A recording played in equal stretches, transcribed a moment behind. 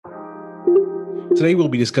Today we'll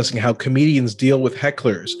be discussing how comedians deal with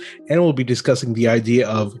hecklers, and we'll be discussing the idea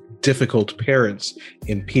of difficult parents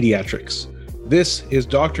in pediatrics. This is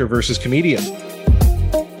Doctor versus Comedian.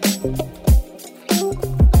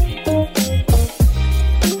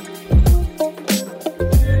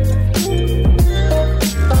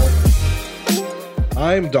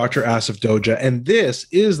 I'm Dr. Asif Doja, and this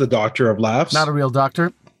is the Doctor of Laughs. Not a real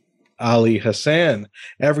doctor. Ali Hassan.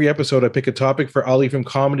 Every episode, I pick a topic for Ali from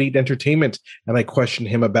comedy and entertainment, and I question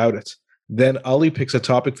him about it. Then Ali picks a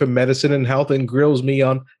topic from medicine and health and grills me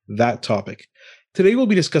on that topic. Today, we'll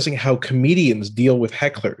be discussing how comedians deal with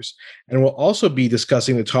hecklers, and we'll also be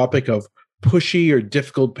discussing the topic of pushy or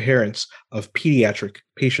difficult parents of pediatric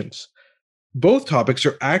patients. Both topics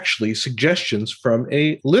are actually suggestions from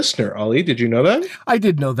a listener. Ali, did you know that? I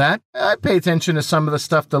did know that. I pay attention to some of the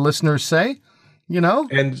stuff the listeners say, you know?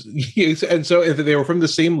 And so they were from the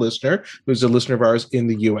same listener, who's a listener of ours in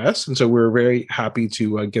the US. And so we're very happy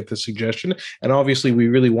to get the suggestion. And obviously, we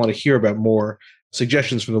really want to hear about more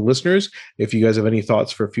suggestions from the listeners. If you guys have any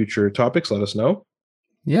thoughts for future topics, let us know.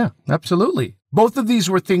 Yeah, absolutely. Both of these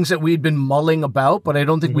were things that we'd been mulling about, but I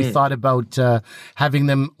don't think we thought about having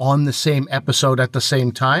them on the same episode at the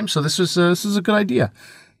same time. So this is a good idea.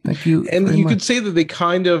 Thank you. And you could say that they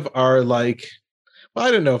kind of are like, well,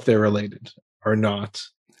 I don't know if they're related or not.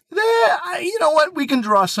 You know what? We can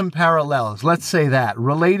draw some parallels. Let's say that.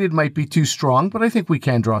 Related might be too strong, but I think we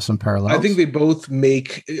can draw some parallels. I think they both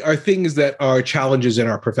are things that are challenges in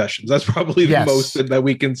our professions. That's probably the most that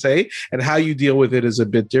we can say. And how you deal with it is a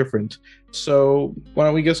bit different. So why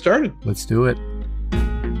don't we get started? Let's do it.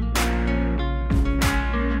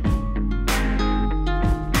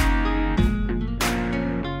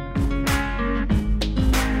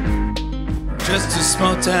 Just a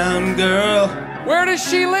small town girl. Where does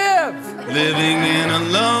she live? Living in a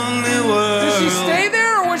lonely world. Does she stay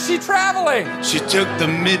there or was she traveling? She took the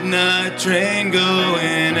midnight train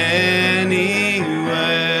going anywhere.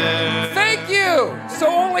 Thank you! So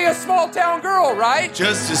only a small town girl, right?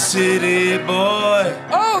 Just a city boy.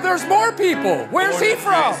 Oh, there's more people. Where's he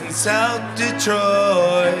from? In South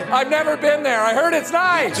Detroit. I've never been there. I heard it's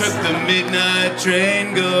nice. Took the midnight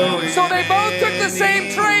train going So they both took the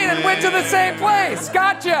same train and went to the same place.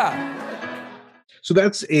 Gotcha. So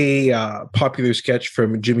that's a popular sketch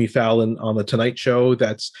from Jimmy Fallon on The Tonight Show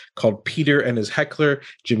that's called Peter and His Heckler.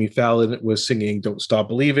 Jimmy Fallon was singing Don't Stop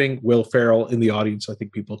Believing. Will Ferrell in the audience, I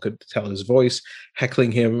think people could tell his voice,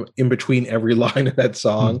 heckling him in between every line of that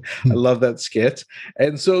song. I love that skit.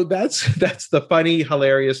 And so that's the funny,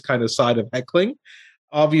 hilarious kind of side of heckling.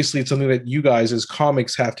 Obviously, it's something that you guys as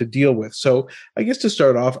comics have to deal with. So I guess to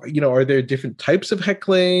start off, are there different types of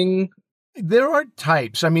heckling? There are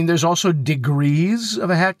types. I mean, there's also degrees of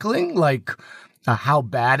heckling, like how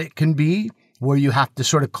bad it can be, where you have to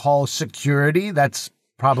sort of call security. That's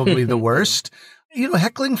probably the worst.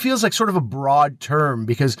 Heckling feels like sort of a broad term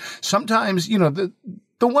because sometimes, the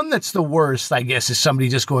one that's the worst, I guess, is somebody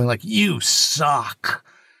just going like, you suck.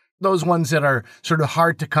 Those ones that are sort of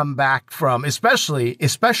hard to come back from, especially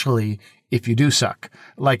if you do suck.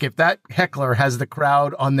 Like if that heckler has the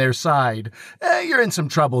crowd on their side, you're in some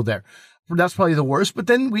trouble there. That's probably the worst. But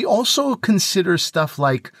then we also consider stuff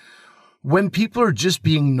like when people are just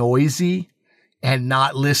being noisy and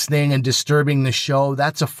not listening and disturbing the show.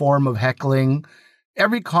 That's a form of heckling.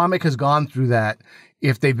 Every comic has gone through that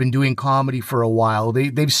if they've been doing comedy for a while.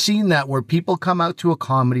 They've seen that where people come out to a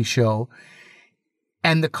comedy show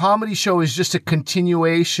and the comedy show is just a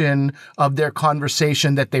continuation of their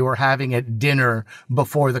conversation that they were having at dinner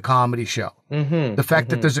before the comedy show. The fact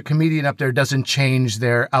that there's a comedian up there doesn't change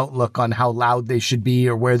their outlook on how loud they should be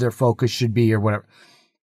or where their focus should be or whatever.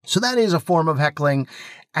 So that is a form of heckling.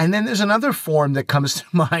 And then there's another form that comes to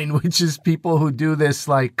mind, which is people who do this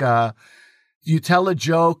like, you tell a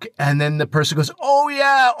joke and then the person goes, oh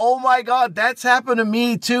yeah, oh my God, that's happened to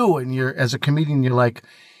me too. And as a comedian, you're like,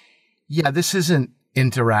 yeah, this isn't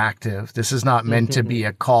interactive. This is not meant to be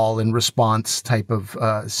a call and response type of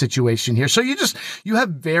situation here. So you have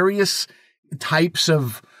various types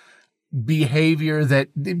of behavior that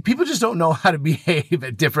people just don't know how to behave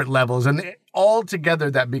at different levels. And all together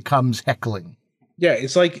that becomes heckling. Yeah,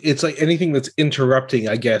 it's like anything that's interrupting,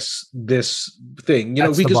 I guess, this thing.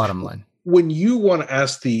 That's the bottom line. When you want to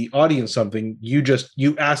ask the audience something, you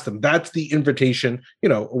ask them. That's the invitation,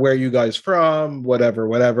 where are you guys from? Whatever.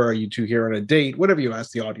 Are you two here on a date? Whatever you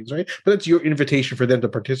ask the audience, right? But that's your invitation for them to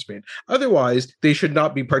participate. Otherwise, they should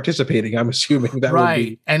not be participating. I'm assuming that right. Would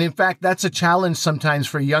be. And in fact, that's a challenge sometimes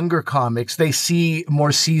for younger comics. They see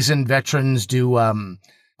more seasoned veterans do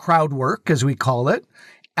crowd work, as we call it.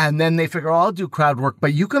 And then they figure, I'll do crowd work,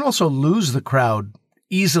 but you can also lose the crowd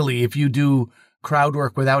easily if you do crowd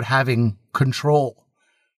work without having control.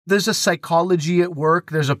 There's a psychology at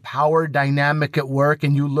work. There's a power dynamic at work,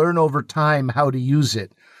 and you learn over time how to use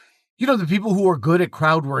it. You know, the people who are good at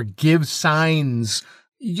crowd work give signs,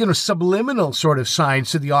 you know, subliminal sort of signs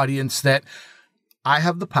to the audience that I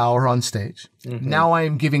have the power on stage. Mm-hmm. Now I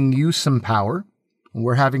am giving you some power.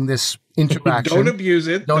 We're having this interaction. Don't abuse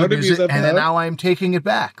it. Don't abuse it. And then now I'm taking it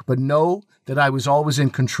back. But know that I was always in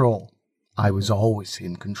control. I was always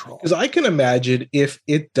in control. Because I can imagine if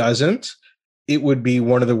it doesn't, it would be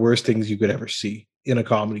one of the worst things you could ever see in a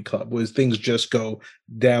comedy club, was things just go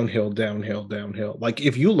downhill, downhill, downhill. Like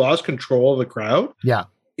if you lost control of the crowd, yeah,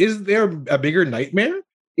 is there a bigger nightmare?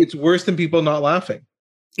 It's worse than people not laughing.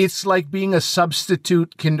 It's like being a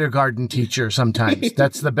substitute kindergarten teacher sometimes.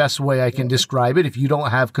 That's the best way I can describe it. If you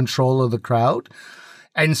don't have control of the crowd.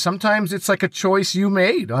 And sometimes it's like a choice you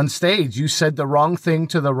made on stage. You said the wrong thing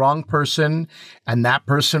to the wrong person, and that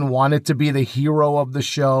person wanted to be the hero of the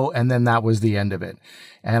show, and then that was the end of it.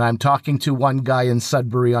 And I'm talking to one guy in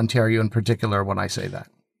Sudbury, Ontario in particular when I say that.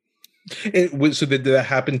 So did that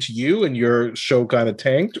happen to you and your show kind of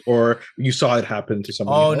tanked, or you saw it happen to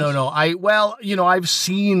somebody else? No. I've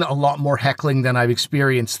seen a lot more heckling than I've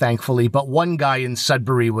experienced, thankfully. But one guy in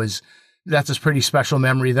Sudbury that's a pretty special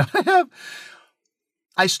memory that I have.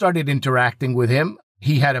 I started interacting with him.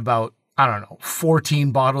 He had about,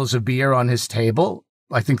 14 bottles of beer on his table.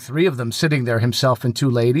 I think 3 of them sitting there, himself and 2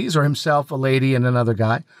 ladies, or himself, a lady, and another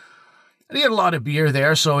guy. And he had a lot of beer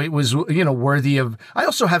there, so it was, worthy of... I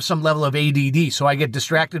also have some level of ADD, so I get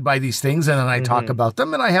distracted by these things, and then I talk about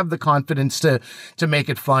them, and I have the confidence to make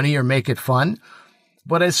it funny or make it fun.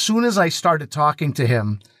 But as soon as I started talking to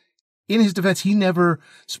him, in his defense, he never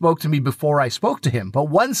spoke to me before I spoke to him. But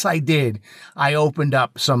once I did, I opened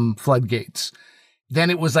up some floodgates. Then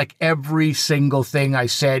it was like every single thing I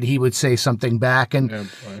said, he would say something back. And,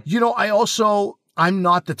 I'm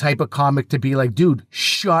not the type of comic to be like, dude,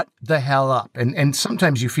 shut the hell up. And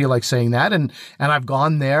sometimes you feel like saying that. And I've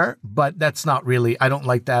gone there, but that's not really, I don't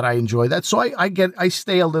like that. I enjoy that. So I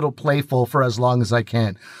stay a little playful for as long as I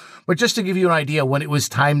can. But just to give you an idea, when it was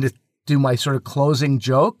time to do my sort of closing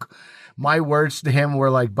joke, my words to him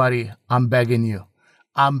were like, buddy, I'm begging you.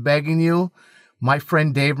 My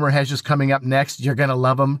friend Dave Merhesh is coming up next. You're going to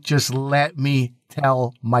love him. Just let me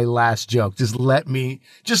tell my last joke. Just let me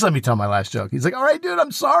tell my last joke. He's like, all right, dude,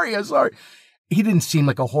 I'm sorry. He didn't seem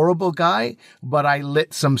like a horrible guy, but I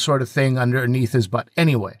lit some sort of thing underneath his butt.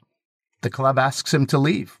 Anyway, the club asks him to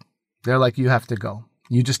leave. They're like, you have to go.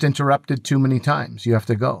 You just interrupted too many times. You have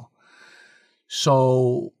to go.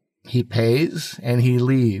 So he pays and he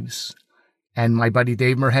leaves. And my buddy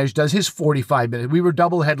Dave Merhesh does his 45 minutes. We were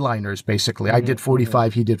double headliners, basically. I did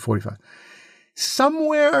 45, he did 45.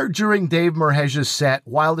 Somewhere during Dave Merhesh's set,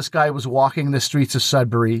 while this guy was walking the streets of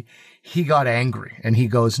Sudbury, he got angry. And he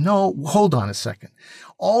goes, no, hold on a second.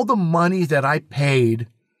 All the money that I paid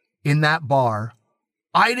in that bar,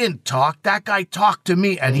 I didn't talk. That guy talked to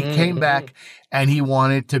me. And he came back and he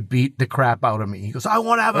wanted to beat the crap out of me. He goes, I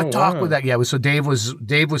want to have a talk with that. Yeah, so Dave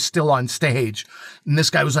was still on stage. And this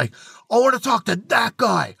guy was like, I want to talk to that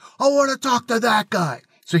guy.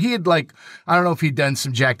 So he had I don't know if he'd done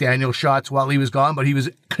some Jack Daniel shots while he was gone, but he was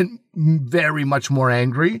very much more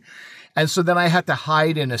angry. And so then I had to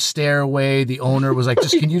hide in a stairway. The owner was like,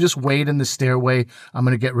 can you just wait in the stairway? I'm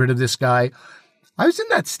going to get rid of this guy. I was in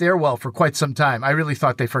that stairwell for quite some time. I really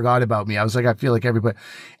thought they forgot about me. I was like, I feel like everybody.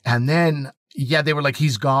 And then, they were like,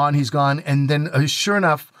 he's gone. And then sure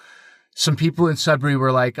enough, some people in Sudbury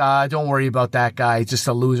were like, don't worry about that guy. He's just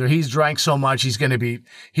a loser. He's drank so much. He's going to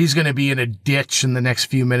be in a ditch in the next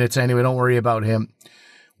few minutes. Anyway, don't worry about him.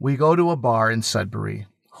 We go to a bar in Sudbury.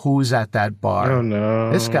 Who's at that bar? Oh,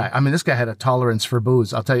 no. This guy had a tolerance for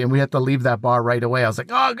booze. I'll tell you. And we had to leave that bar right away. I was like,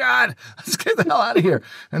 oh, God, let's get the hell out of here.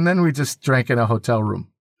 And then we just drank in a hotel room.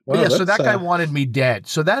 Wow, so that guy wanted me dead.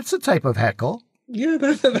 So that's a type of heckle. Yeah,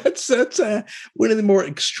 that's one of the more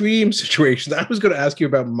extreme situations. I was going to ask you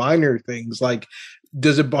about minor things. Like,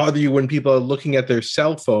 does it bother you when people are looking at their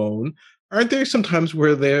cell phone? Aren't there some times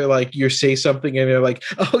where they're like, you say something and they're like,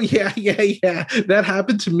 oh, yeah, that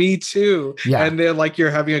happened to me too. Yeah. And they're like,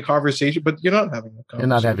 you're having a conversation, but you're not having a conversation. You're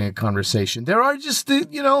not having a conversation. There are just,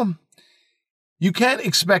 you can't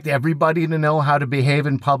expect everybody to know how to behave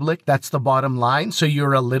in public. That's the bottom line. So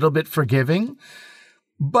you're a little bit forgiving.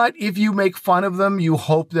 But if you make fun of them, you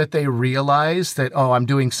hope that they realize that, oh, I'm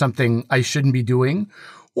doing something I shouldn't be doing.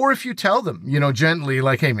 Or if you tell them, gently,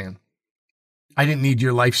 like, hey, man, I didn't need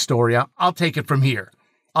your life story. I'll take it from here.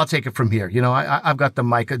 I've got the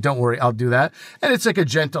mic. Don't worry. I'll do that. And it's like a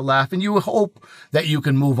gentle laugh. And you hope that you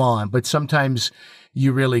can move on. But sometimes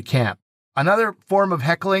you really can't. Another form of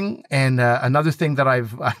heckling, and another thing that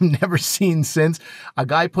I've never seen since, a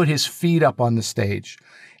guy put his feet up on the stage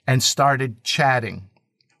and started chatting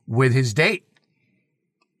with his date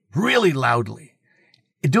really loudly,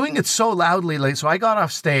 doing it so loudly. Like, so I got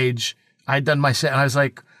off stage, I'd done my set, and I was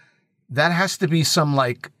like, that has to be some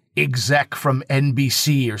like exec from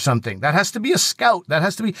NBC or something. That has to be a scout. That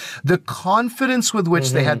has to be the confidence with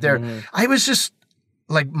which they had their, I was just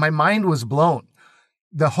like, my mind was blown.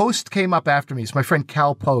 The host came up after me. It's my friend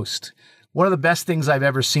Cal Post. One of the best things I've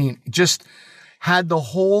ever seen. Just had the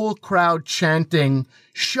whole crowd chanting,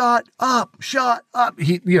 "Shut up, shut up."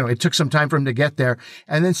 It took some time for him to get there.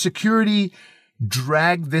 And then security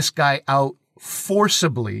dragged this guy out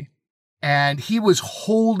forcibly. And he was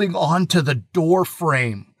holding on to the door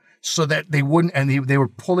frame so that they wouldn't, and they were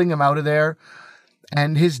pulling him out of there.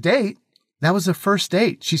 And his date, that was the first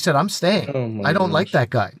date. She said, "I'm staying. I don't like that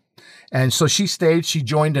guy." And so she stayed. She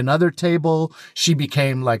joined another table. She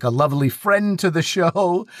became like a lovely friend to the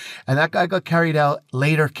show. And that guy got carried out,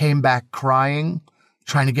 later came back crying,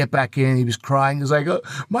 trying to get back in. He was crying. He was like, "Oh,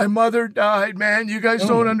 my mother died, man. You guys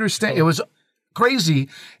don't understand." It was crazy.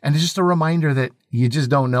 And it's just a reminder that you just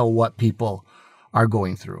don't know what people are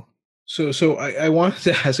going through. So I wanted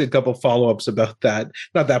to ask a couple follow-ups about that,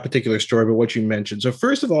 not that particular story, but what you mentioned. So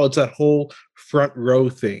first of all, it's that whole front row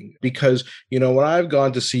thing, because, when I've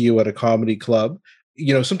gone to see you at a comedy club,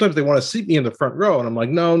 sometimes they want to seat me in the front row, and I'm like,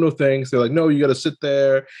 no thanks. They're like, "No, you got to sit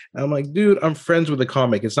there." And I'm like, dude, I'm friends with the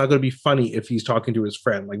comic. It's not going to be funny if he's talking to his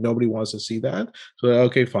friend. Like, nobody wants to see that. So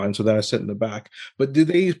okay, fine. So then I sit in the back. But do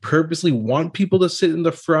they purposely want people to sit in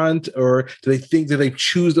the front, or do they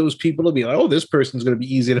choose those people to be like, "Oh, this person's going to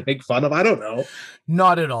be easy to make fun of"? I don't know.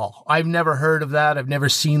 Not at all. I've never heard of that. I've never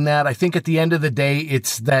seen that. I think at the end of the day,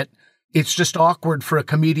 it's just awkward for a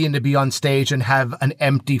comedian to be on stage and have an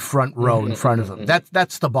empty front row in front of them.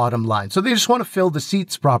 That's the bottom line. So they just want to fill the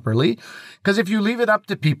seats properly, because if you leave it up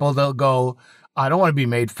to people, they'll go, "I don't want to be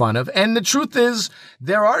made fun of." And the truth is,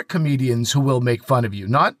 there are comedians who will make fun of you.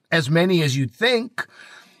 Not as many as you'd think,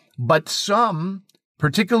 but some,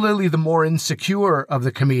 particularly the more insecure of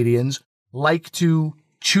the comedians, like to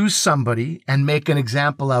choose somebody and make an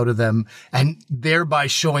example out of them, and thereby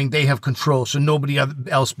showing they have control, so nobody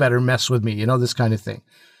else better mess with me, this kind of thing.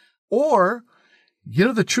 Or,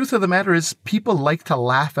 the truth of the matter is, people like to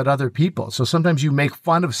laugh at other people. So sometimes you make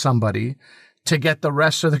fun of somebody to get the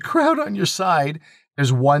rest of the crowd on your side.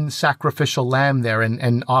 There's one sacrificial lamb there,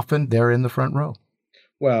 and often they're in the front row.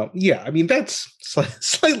 Well, yeah, I mean, that's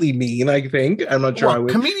slightly mean, I think. I'm not sure. Well,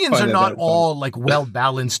 comedians are not all like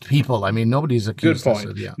well-balanced people. I mean, nobody's accused. Good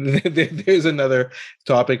point. There's another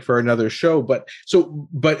topic for another show. But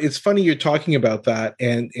it's funny you're talking about that,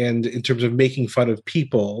 and in terms of making fun of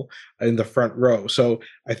people in the front row. So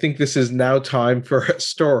I think this is now time for a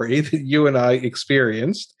story that you and I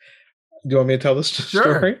experienced. Do you want me to tell this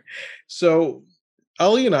story? Sure. So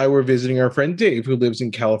Ali and I were visiting our friend Dave, who lives in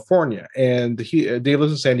California, and Dave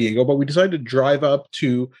lives in San Diego, but we decided to drive up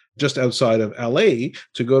to just outside of LA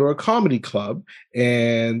to go to a comedy club.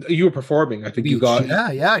 And you were performing. I think you got...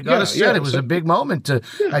 Yeah, I got a set. It was a big moment.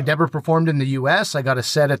 I never performed in the U.S. I got a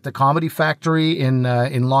set at the Comedy Factory in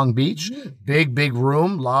Long Beach. Big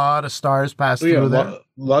room. A lot of stars passed through there.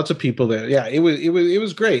 Lots of people there. Yeah, it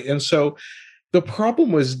was great. And so the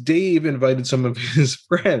problem was Dave invited some of his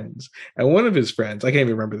friends, and one of his friends, I can't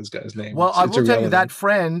even remember this guy's name. Well, I will tell you, that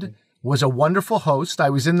friend was a wonderful host. I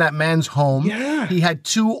was in that man's home. Yeah. He had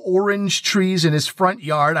 2 orange trees in his front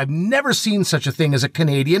yard. I've never seen such a thing as a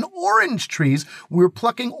Canadian. Orange trees. We were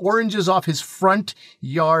plucking oranges off his front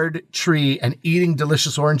yard tree and eating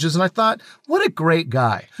delicious oranges. And I thought, what a great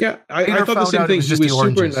guy. Yeah, I thought the same thing. He was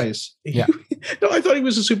super nice. Yeah. No, I thought he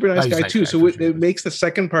was a super nice guy too. So it makes the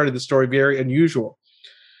second part of the story very unusual.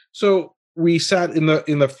 So we sat in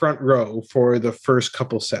the front row for the first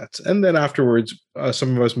couple sets, and then afterwards,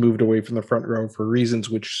 some of us moved away from the front row for reasons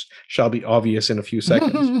which shall be obvious in a few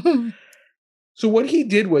seconds. So what he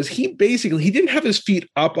did was he didn't have his feet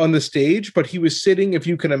up on the stage, but he was sitting, if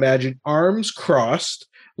you can imagine, arms crossed,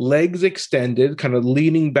 legs extended, kind of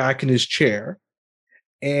leaning back in his chair,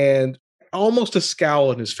 and almost a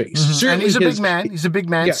scowl on his face. Mm-hmm. And he's a big man. He's a big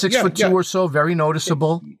man, 6'2" or so, very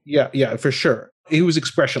noticeable. Yeah, for sure. He was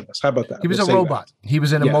expressionless. How about that? He was a robot. He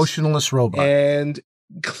was an emotionless robot. And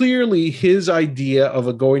clearly his idea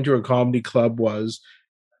of going to a comedy club was,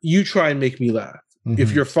 you try and make me laugh. Mm-hmm.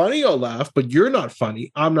 If you're funny, I'll laugh, but you're not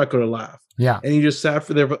funny, I'm not going to laugh. Yeah. And he just sat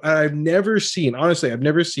for there. I've never seen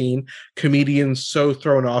comedians so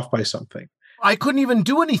thrown off by something. I couldn't even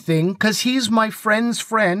do anything because he's my friend's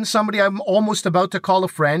friend, somebody I'm almost about to call a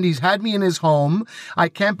friend. He's had me in his home. I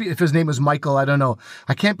can't be, if his name is Michael, I don't know.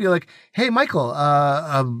 I can't be like, hey, Michael,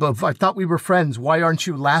 I thought we were friends. Why aren't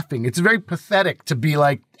you laughing? It's very pathetic to be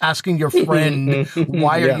like asking your friend,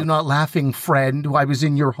 why are you not laughing, friend? I was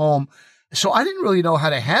in your home. So I didn't really know how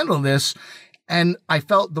to handle this. And I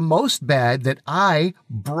felt the most bad that I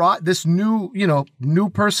brought this new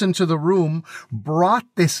person to the room, brought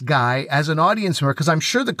this guy as an audience member, because I'm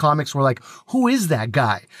sure the comics were like, who is that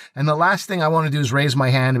guy? And the last thing I want to do is raise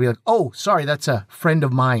my hand and be like, oh, sorry, that's a friend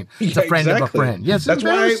of mine. It's a friend of a friend. Yes, that's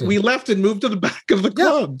why we left and moved to the back of the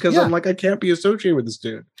club, because I'm like, I can't be associated with this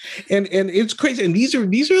dude. And it's crazy. And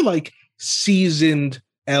these are like seasoned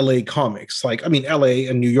LA comics. Like, I mean, LA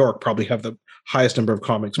and New York probably have the highest number of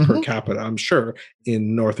comics per capita, I'm sure,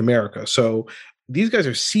 in North America. So these guys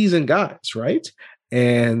are seasoned guys, right?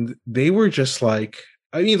 And they were just like,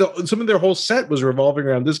 I mean, some of their whole set was revolving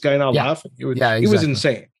around this guy not laughing. It was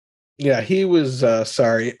insane. Yeah, he was,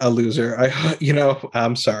 sorry, a loser.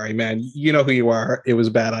 I'm sorry, man. You know who you are. It was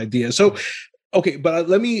a bad idea. So, okay, but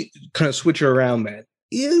let me kind of switch it around, man.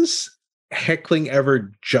 Is heckling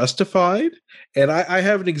ever justified? And I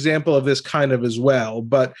have an example of this kind of as well,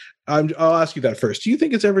 but I'll ask you that first. Do you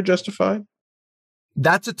think it's ever justified?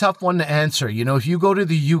 That's a tough one to answer. You know, if you go to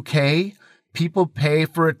the UK, people pay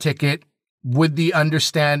for a ticket with the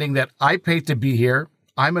understanding that I paid to be here.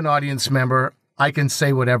 I'm an audience member. I can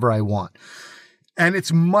say whatever I want. And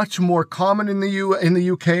it's much more common in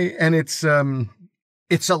the UK, and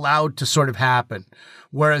it's allowed to sort of happen.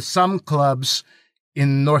 Whereas some clubs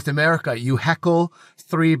in North America, you heckle,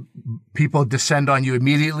 3 people descend on you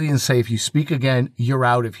immediately and say, if you speak again, you're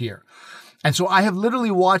out of here. And so I have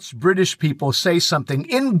literally watched British people say something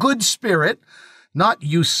in good spirit, not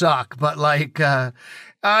you suck, but like,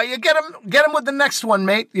 you get him with the next one,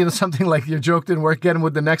 mate. You know, something like your joke didn't work, get him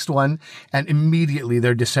with the next one. And immediately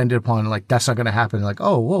they're descended upon, like, that's not going to happen. Like,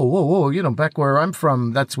 oh, whoa. You know, back where I'm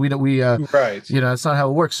from, right. You know, that's not how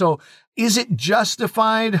it works. So is it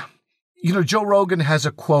justified? You know, Joe Rogan has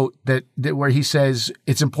a quote that where he says,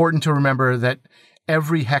 it's important to remember that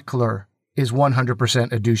every heckler is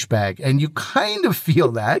 100% a douchebag. And you kind of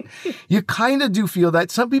feel that. You kind of do feel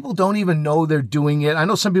that. Some people don't even know they're doing it. I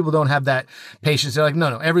know some people don't have that patience. They're like,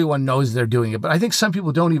 no, everyone knows they're doing it. But I think some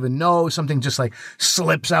people don't even know. Something just like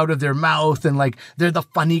slips out of their mouth and like they're the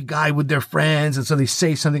funny guy with their friends. And so they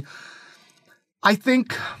say something. I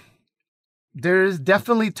think there's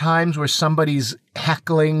definitely times where somebody's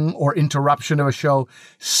heckling or interruption of a show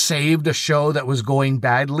saved a show that was going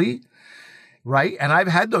badly, right? And I've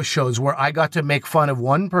had those shows where I got to make fun of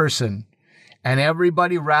one person and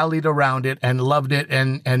everybody rallied around it and loved it.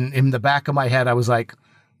 And in the back of my head, I was like,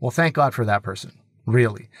 well, thank God for that person,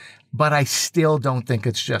 really. But I still don't think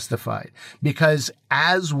it's justified, because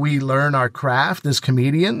as we learn our craft as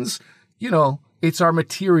comedians, you know, it's our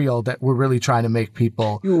material that we're really trying to make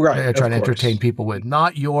people, trying to entertain people with,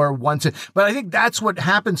 not your once. But I think that's what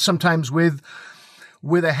happens sometimes with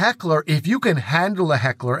a heckler. If you can handle a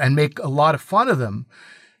heckler and make a lot of fun of them,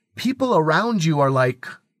 people around you are like,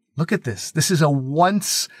 look at this. This is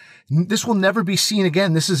this will never be seen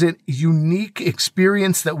again. This is a unique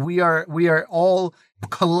experience that we are all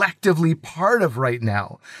collectively part of right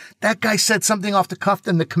now. That guy said something off the cuff,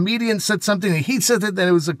 and the comedian said something, and he said that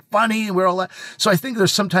it was like funny, and we're all. So I think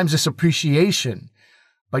there's sometimes this appreciation.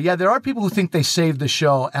 But yeah, there are people who think they saved the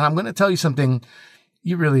show, and I'm going to tell you something.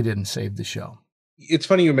 You really didn't save the show. It's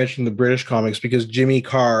funny you mentioned the British comics, because Jimmy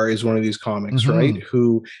Carr is one of these comics, right?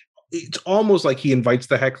 Who it's almost like he invites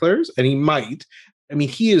the hecklers, and he might. I mean,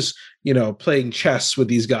 he is, you know, playing chess with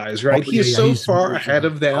these guys, right? He's so far ahead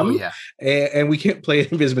of them, and we can't play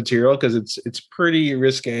his material because it's pretty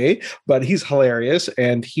risque. But he's hilarious,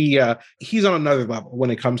 and he's on another level when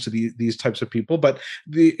it comes to these types of people. But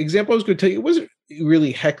the example I was going to tell you, it wasn't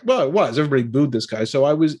really well, it was. Everybody booed this guy. So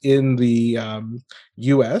I was in the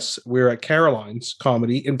U.S. We were at Caroline's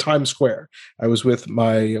Comedy in Times Square. I was with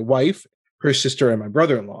my wife, her sister, and my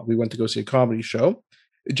brother-in-law. We went to go see a comedy show.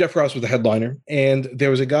 Jeff Ross was the headliner, and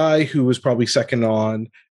there was a guy who was probably second on.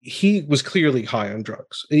 He was clearly high on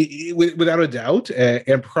drugs, without a doubt,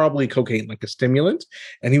 and probably cocaine, like a stimulant.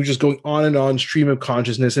 And he was just going on and on, stream of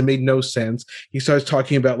consciousness. It made no sense. He starts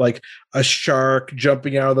talking about like a shark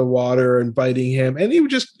jumping out of the water and biting him. And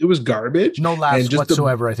it was garbage. No laughs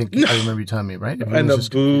whatsoever, I think. I remember you telling me, right? And the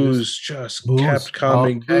booze just kept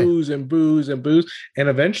coming, booze and booze and booze. And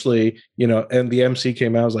eventually, you know, and the MC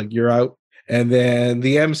came out, was like, you're out. And then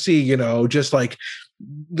the MC, you know, just like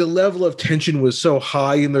the level of tension was so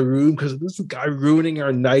high in the room because this guy ruining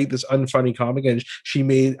our night, this unfunny comic. And she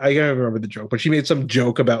made, I can't remember the joke, but she made some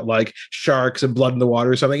joke about like sharks and blood in the water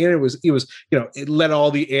or something. And it was, it let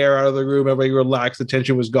all the air out of the room. Everybody relaxed. The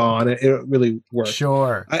tension was gone. And it really worked.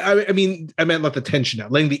 Sure. I mean, I meant let the tension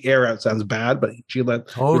out. Letting the air out sounds bad, but she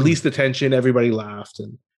release the tension. Everybody laughed.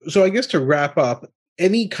 And so I guess to wrap up,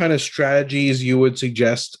 any kind of strategies you would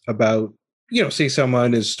suggest about, say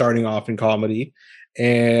someone is starting off in comedy,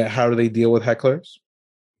 and how do they deal with hecklers?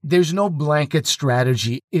 There's no blanket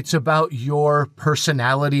strategy. It's about your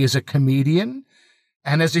personality as a comedian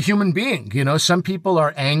and as a human being. Some people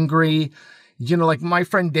are angry. Like my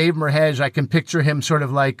friend Dave Merhej, I can picture him sort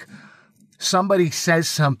of like somebody says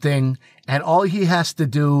something and all he has to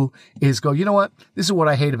do is go, you know what? This is what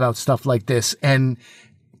I hate about stuff like this. And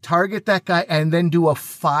target that guy and then do a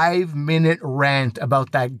 5-minute rant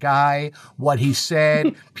about that guy, what he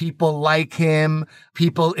said, people like him,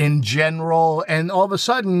 people in general. And all of a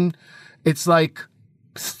sudden it's like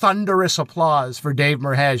thunderous applause for Dave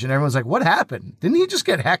Merhej. And everyone's like, what happened? Didn't he just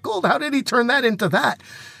get heckled? How did he turn that into that?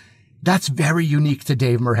 That's very unique to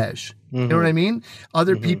Dave Merhej. Mm-hmm. You know what I mean?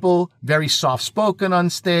 Other people, very soft-spoken on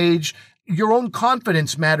stage. Your own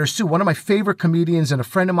confidence matters too. One of my favorite comedians and a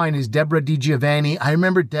friend of mine is Deborah DiGiovanni. I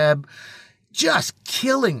remember Deb just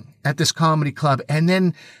killing at this comedy club. And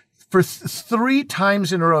then for 3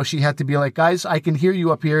 times in a row, she had to be like, guys, I can hear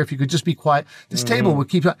you up here. If you could just be quiet, this table will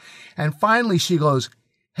keep. And finally she goes,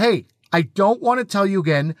 hey, I don't want to tell you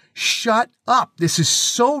again. Shut up. This is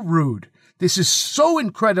so rude. This is so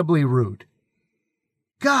incredibly rude.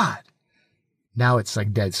 God. Now it's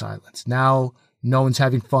like dead silence. Now no one's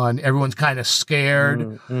having fun. Everyone's kind of scared.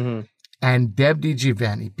 Mm-hmm. And Deb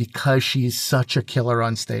DiGiovanni, because she's such a killer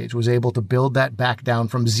on stage, was able to build that back down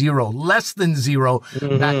from 0, less than 0,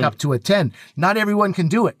 back up to a 10. Not everyone can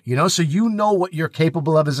do it, so what you're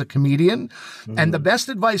capable of as a comedian. Mm-hmm. And the best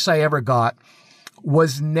advice I ever got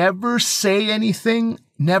was never say anything,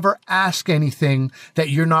 never ask anything that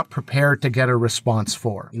you're not prepared to get a response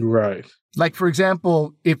for. Right. Like, for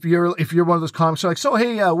example, if you're one of those comics, like, so,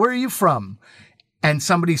 hey, where are you from? And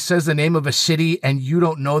somebody says the name of a city and you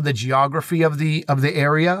don't know the geography of the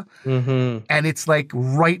area. Mm-hmm. And it's like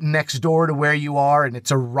right next door to where you are. And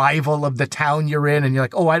it's a rival of the town you're in. And you're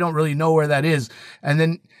like, oh, I don't really know where that is. And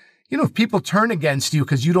then, if people turn against you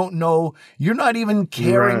because you don't know, you're not even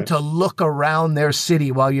caring to look around their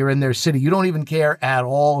city while you're in their city. You don't even care at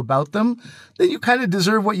all about them. Then you kind of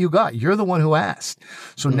deserve what you got. You're the one who asked.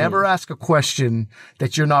 So never ask a question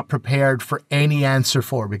that you're not prepared for any answer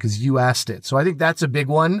for because you asked it. So I think that's a big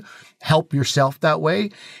one. Help yourself that way.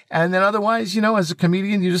 And then otherwise, as a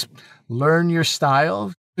comedian, you just learn your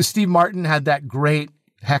style. Steve Martin had that great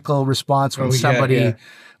heckle response when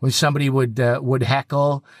somebody would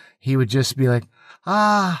heckle. He would just be like,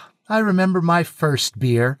 I remember my first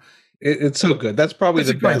beer. It's so good. That's probably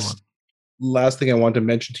the best. Last thing I want to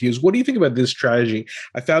mention to you is, what do you think about this strategy?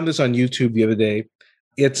 I found this on YouTube the other day.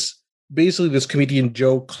 It's basically this comedian,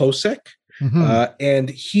 Joe Klosek,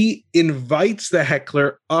 and he invites the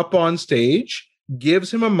heckler up on stage,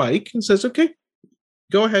 gives him a mic and says, okay,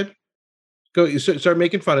 go ahead. Go, you start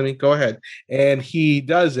making fun of me. Go ahead. And he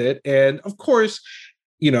does it. And of course,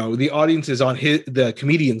 the audience is on the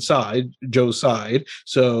comedian side, Joe's side.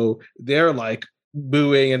 So they're like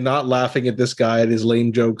booing and not laughing at this guy and his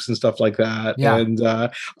lame jokes and stuff like that. Yeah. And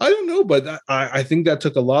I don't know, but I think that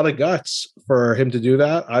took a lot of guts for him to do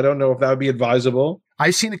that. I don't know if that would be advisable.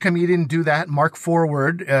 I've seen a comedian do that. Mark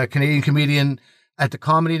Forward, a Canadian comedian at the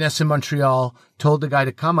Comedy Nest in Montreal, told the guy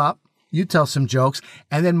to come up, you tell some jokes.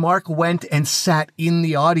 And then Mark went and sat in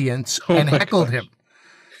the audience and heckled him.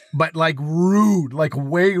 But like rude, like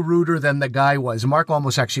way ruder than the guy was. Mark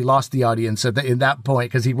almost actually lost the audience in that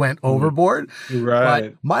point because he went overboard. Right.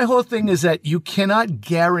 But my whole thing is that you cannot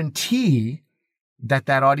guarantee that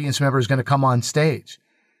audience member is going to come on stage.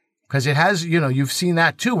 Because it has, you've seen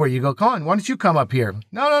that too, where you go, come on, why don't you come up here?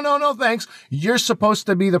 No, thanks. You're supposed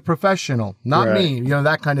to be the professional, not me,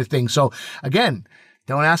 that kind of thing. So again,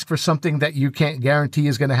 don't ask for something that you can't guarantee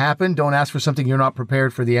is going to happen. Don't ask for something you're not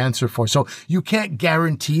prepared for the answer for. So you can't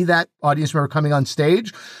guarantee that audience member coming on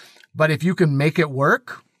stage, but if you can make it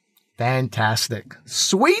work, fantastic.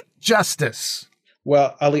 Sweet justice.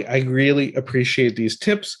 Well, Ali, I really appreciate these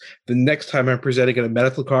tips. The next time I'm presenting at a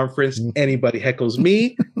medical conference, anybody heckles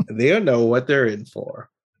me, they don't know what they're in for.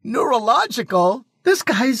 Neurological? This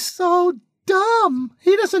guy's so dumb.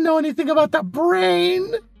 He doesn't know anything about the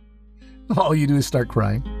brain. All you do is start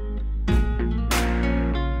crying.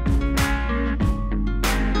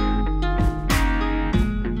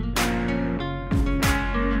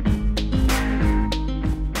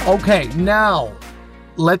 Okay, now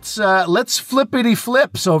let's flippity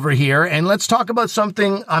flips over here and let's talk about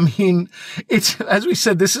something. I mean, it's, as we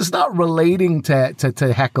said, this is not relating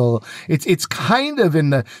to heckle. It's kind of in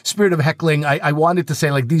the spirit of heckling. I wanted to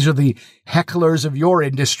say, like, these are the hecklers of your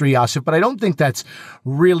industry, Asif, but I don't think that's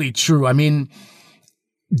really true. I mean,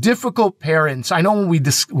 difficult parents. I know when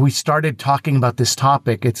we started talking about this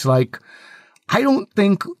topic, it's like, I don't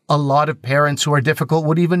think a lot of parents who are difficult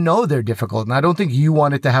would even know they're difficult. And I don't think you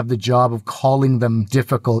wanted to have the job of calling them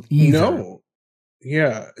difficult either. No.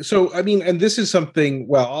 Yeah. So, I mean, and this is something,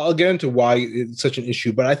 well, I'll get into why it's such an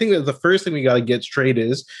issue, but I think that the first thing we got to get straight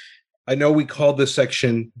is, I know we call this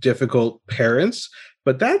section difficult parents,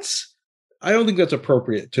 but I don't think that's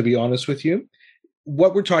appropriate, to be honest with you.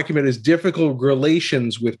 What we're talking about is difficult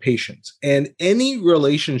relations with patients. And any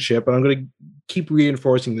relationship, and I'm going to keep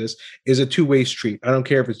reinforcing this, is a two-way street. I don't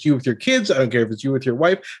care if it's you with your kids. I don't care if it's you with your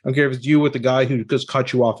wife. I don't care if it's you with the guy who just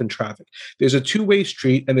cut you off in traffic. There's a two-way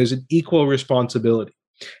street and there's an equal responsibility.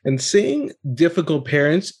 And saying difficult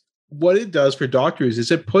parents, what it does for doctors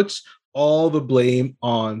is it puts all the blame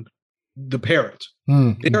on the parent.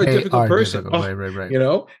 They are a difficult person. Right. You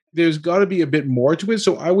know, there's got to be a bit more to it.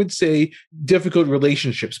 So I would say difficult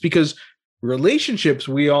relationships, because relationships,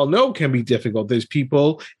 we all know, can be difficult. There's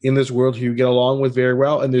people in this world who you get along with very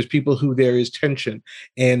well, and there's people who there is tension.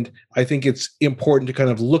 And I think it's important to kind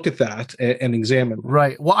of look at that and examine.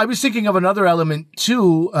 Right. Well, I was thinking of another element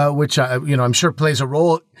too, which I'm sure plays a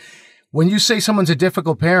role. When you say someone's a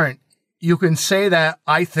difficult parent, you can say that,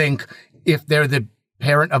 I think, if they're the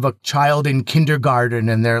parent of a child in kindergarten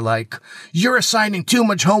and they're like, you're assigning too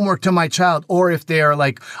much homework to my child, or if they're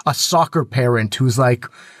like a soccer parent who's like,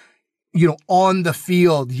 on the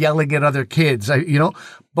field yelling at other kids,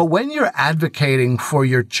 but when you're advocating for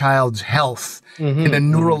your child's health in a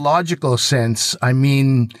neurological sense, I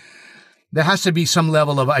mean, there has to be some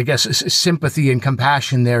level of, I guess, sympathy and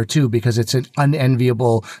compassion there too, because it's an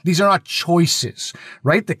unenviable, these are not choices,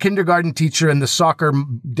 right? The kindergarten teacher and the soccer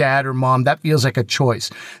dad or mom, that feels like a choice.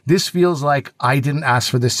 This feels like I didn't ask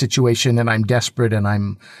for this situation and I'm desperate and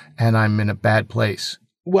I'm in a bad place.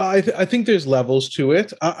 Well, I think there's levels to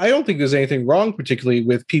it. I don't think there's anything wrong, particularly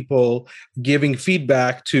with people giving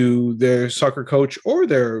feedback to their soccer coach or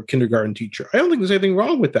their kindergarten teacher. I don't think there's anything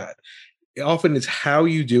wrong with that. Often it's how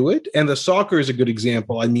you do it. And the soccer is a good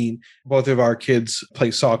example. I mean, both of our kids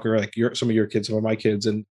play soccer, like some of your kids, some of my kids.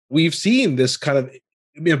 And we've seen this kind of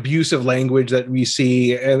abusive language that we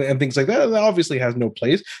see and things like that. And that obviously has no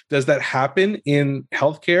place. Does that happen in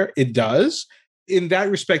healthcare? It does. In that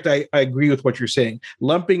respect, I agree with what you're saying.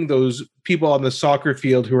 Lumping those people on the soccer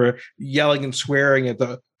field who are yelling and swearing at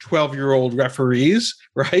the 12-year-old referees,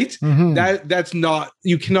 right? That's not,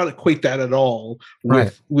 you cannot equate that at all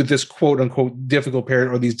with this quote unquote difficult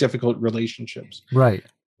parent or these difficult relationships. Right.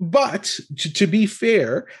 But to be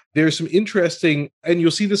fair, there's some interesting, and you'll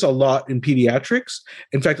see this a lot in pediatrics.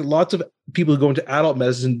 In fact, lots of people who go into adult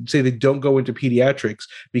medicine say they don't go into pediatrics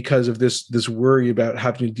because of this worry about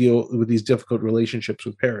having to deal with these difficult relationships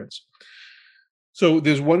with parents. So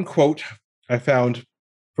there's one quote I found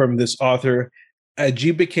from this author,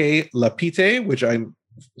 Ajibike Lapite, which I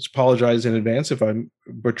apologize in advance if I'm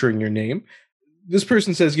butchering your name. This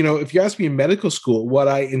person says, if you ask me in medical school what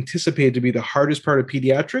I anticipated to be the hardest part of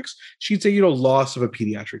pediatrics, she'd say, loss of a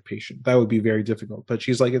pediatric patient. That would be very difficult. But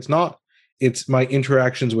she's like, it's not. It's my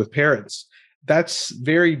interactions with parents. That's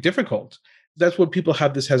very difficult. That's what people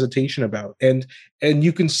have this hesitation about. And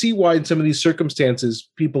you can see why in some of these circumstances,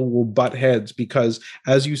 people will butt heads because,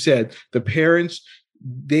 as you said, the parents,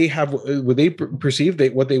 they have what they perceive,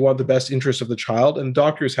 what they want the best interest of the child, and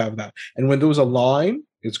doctors have that. And when those align,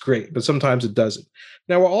 it's great, but sometimes it doesn't.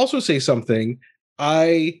 Now, I'll also say something.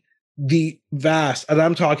 The vast, and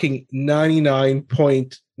I'm talking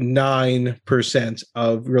 99.9%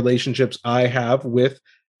 of relationships I have with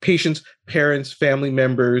patients, parents, family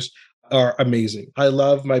members are amazing. I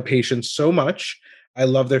love my patients so much. I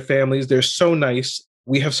love their families. They're so nice.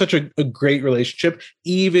 We have such a great relationship,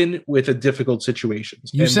 even with a difficult situations.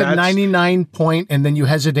 You said 99 point, and then you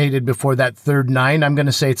hesitated before that third 9. I'm going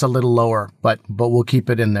to say it's a little lower, but we'll keep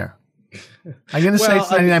it in there. I'm going to say it's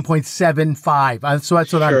 99.75. So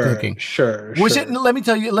that's what I'm thinking. Sure. It? Let me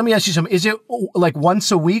ask you something. Is it like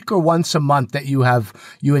once a week or once a month that you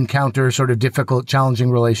encounter sort of difficult, challenging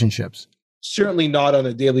relationships? Certainly not on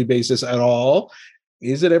a daily basis at all.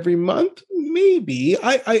 Is it every month? Maybe.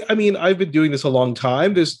 I mean, I've been doing this a long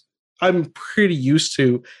time. I'm pretty used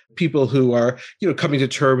to people who are, coming to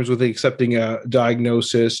terms with accepting a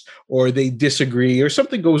diagnosis, or they disagree, or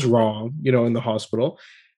something goes wrong, in the hospital.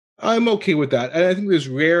 I'm okay with that. And I think there's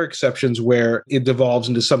rare exceptions where it devolves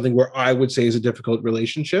into something where I would say is a difficult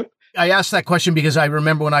relationship. I asked that question because I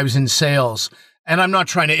remember when I was in sales, and I'm not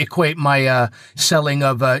trying to equate my selling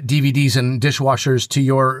of DVDs and dishwashers to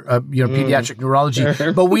your pediatric neurology,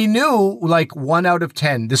 but we knew like 1 out of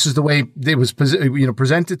 10. This is the way it was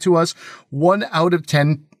presented to us. 1 out of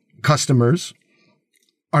 10 customers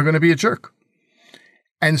are going to be a jerk,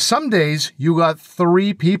 and some days you got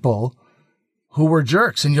 3 people who were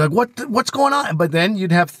jerks, and you're like, what's going on? But then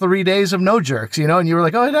you'd have 3 days of no jerks, and you were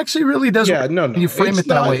like, oh, it actually really does. Yeah, no. You frame it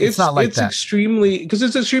that way. It's not like that. Because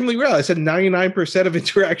it's extremely rare. I said 99% of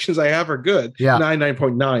interactions I have are good. Yeah.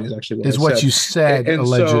 99.9 is actually what you said. And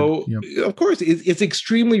so, of course, it's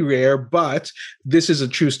extremely rare, but this is a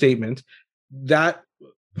true statement. That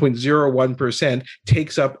 0.01%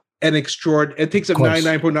 takes up it takes up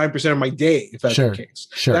 99.9% of my day, if that's the case.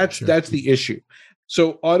 That's the issue.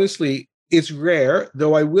 So honestly, it's rare,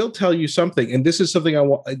 though I will tell you something, and this is something I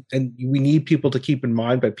want, and we need people to keep in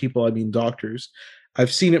mind. By people, I mean doctors.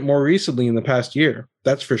 I've seen it more recently in the past year.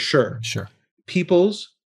 That's for sure. Sure.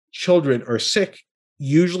 People's children are sick,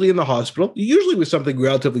 usually in the hospital, usually with something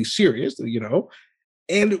relatively serious,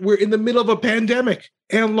 and we're in the middle of a pandemic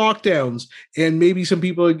and lockdowns, and maybe some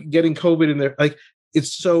people are getting COVID in there. Like,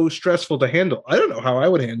 it's so stressful to handle. I don't know how I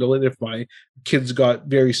would handle it if my kids got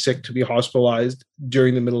very sick to be hospitalized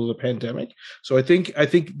during the middle of the pandemic. So I think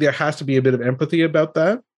there has to be a bit of empathy about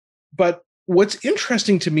that. But what's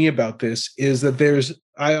interesting to me about this is that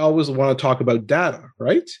I always want to talk about data,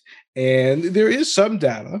 right? And there is some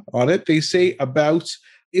data on it. They say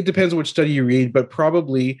it depends on which study you read, but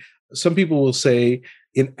probably some people will say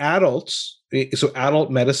in adults, so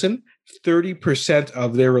adult medicine, 30%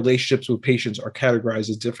 of their relationships with patients are categorized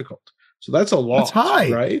as difficult. So that's a lot. That's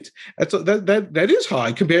high, right? That is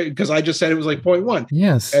high compared, because I just said it was like 0.1.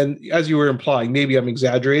 Yes. And as you were implying, maybe I'm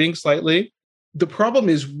exaggerating slightly. The problem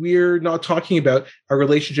is we're not talking about a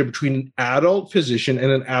relationship between an adult physician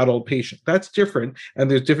and an adult patient. That's different,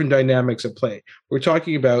 and there's different dynamics at play. We're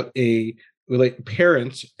talking about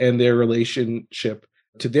parents and their relationship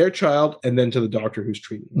to their child and then to the doctor who's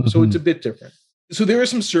treating them. So it's a bit different. So there are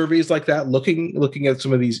some surveys like that looking at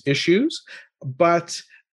some of these issues, but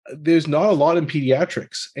there's not a lot in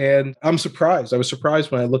pediatrics. And I'm surprised. I was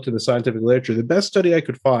surprised when I looked at the scientific literature. The best study I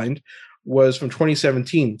could find was from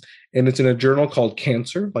 2017, and it's in a journal called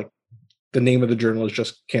Cancer. Like, the name of the journal is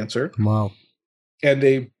just Cancer. Wow. And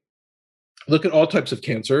they look at all types of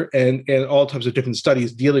cancer and all types of different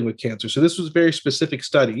studies dealing with cancer. So this was a very specific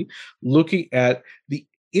study looking at the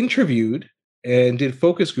interviewed and did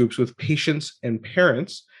focus groups with patients and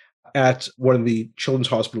parents at one of the children's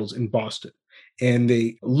hospitals in Boston. And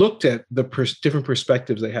they looked at the different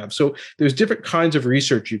perspectives they have. So there's different kinds of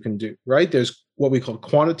research you can do, right? There's what we call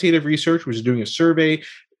quantitative research, which is doing a survey,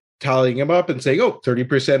 tallying them up and saying,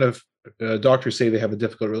 30% of doctors say they have a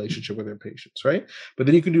difficult relationship with their patients, right? But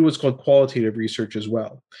then you can do what's called qualitative research as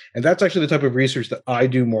well. And that's actually the type of research that I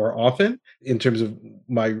do more often in terms of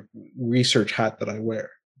my research hat that I wear.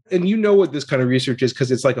 And you know what this kind of research is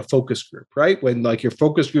because it's like a focus group, right? When like your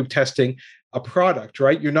focus group testing a product,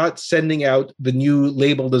 right? You're not sending out the new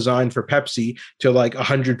label design for Pepsi to like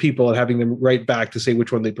 100 people and having them write back to say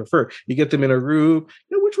which one they prefer. You get them in a room.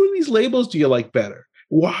 Which one of these labels do you like better?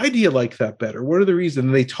 Why do you like that better? What are the reasons?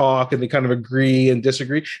 And they talk and they kind of agree and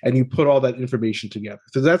disagree, and you put all that information together.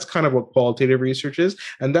 So that's kind of what qualitative research is.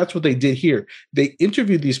 And that's what they did here. They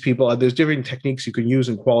interviewed these people, and there's different techniques you can use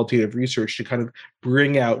in qualitative research to kind of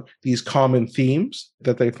bring out these common themes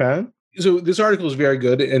that they found. So this article is very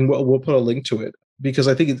good, and we'll put a link to it because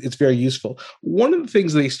I think it's very useful. One of the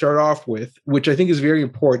things they start off with, which I think is very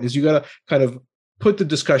important, is you got to kind of put the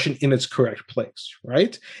discussion in its correct place,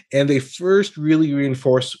 right? And they first really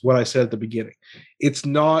reinforce what I said at the beginning. It's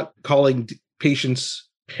not calling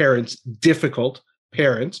parents difficult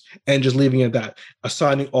parents and just leaving it at that,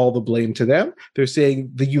 assigning all the blame to them. They're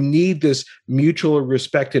saying that you need this mutual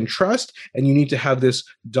respect and trust, and you need to have this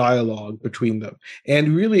dialogue between them.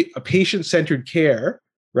 And really a patient-centered care,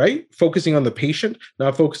 right? Focusing on the patient,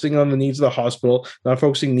 not focusing on the needs of the hospital, not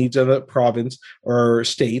focusing needs of the province or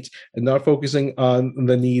state, and not focusing on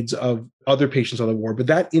the needs of other patients on the ward, but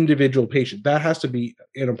that individual patient, that has to be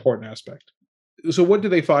an important aspect. So what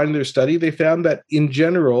did they find in their study? They found that in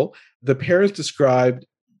general, the parents described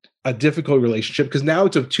a difficult relationship, because now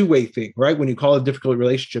it's a two-way thing, right? When you call it a difficult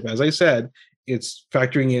relationship, as I said, it's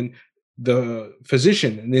factoring in the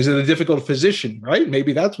physician. And is it a difficult physician, right?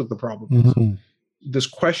 Maybe that's what the problem is. Mm-hmm. This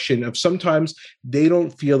question of sometimes they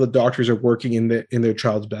don't feel the doctors are working in their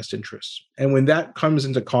child's best interests. And when that comes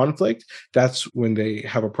into conflict, that's when they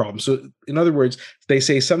have a problem. So in other words, they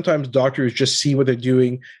say sometimes doctors just see what they're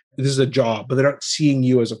doing. This is a job, but they're not seeing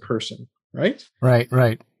you as a person, right?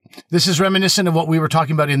 Right. This is reminiscent of what we were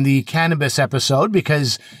talking about in the cannabis episode,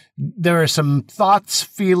 because there are some thoughts,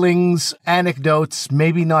 feelings, anecdotes,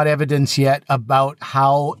 maybe not evidence yet, about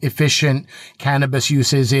how efficient cannabis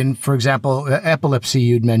use is in, for example, epilepsy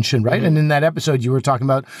you'd mentioned, right? Mm-hmm. And in that episode, you were talking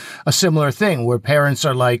about a similar thing where parents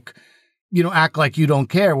are like, act like you don't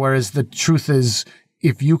care. Whereas the truth is,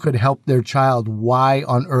 if you could help their child, why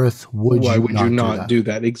on earth would you not do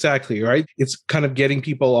that? Exactly, right? It's kind of getting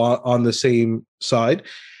people on the same side.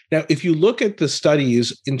 Now, if you look at the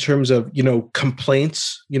studies in terms of,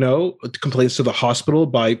 complaints, complaints to the hospital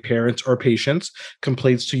by parents or patients,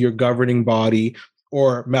 complaints to your governing body,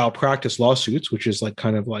 or malpractice lawsuits, which is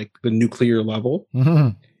kind of like the nuclear level,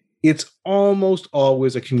 it's almost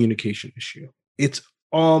always a communication issue. It's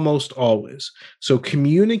almost always. So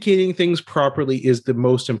communicating things properly is the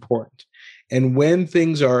most important. And when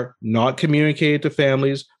things are not communicated to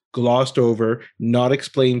families, glossed over, not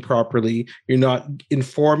explained properly, you're not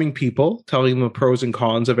informing people, telling them the pros and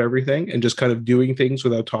cons of everything, and just kind of doing things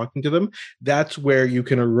without talking to them, that's where you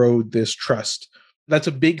can erode this trust. That's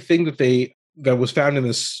a big thing that was found in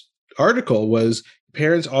this article, was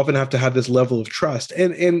parents often have to have this level of trust.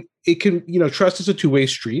 And it can, trust is a two-way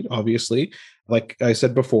street, obviously, like I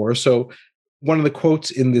said before. So one of the quotes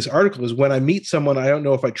in this article is, when I meet someone, I don't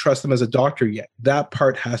know if I trust them as a doctor yet. That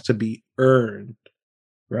part has to be earned.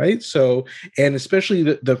 Right. So, and especially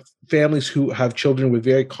the families who have children with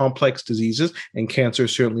very complex diseases, and cancer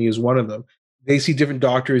certainly is one of them. They see different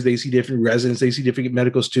doctors, they see different residents, they see different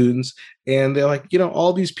medical students. And they're like,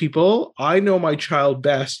 all these people, I know my child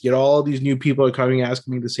best, yet all these new people are coming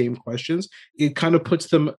asking me the same questions. It kind of puts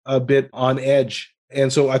them a bit on edge.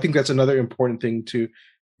 And so I think that's another important thing to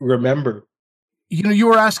remember. You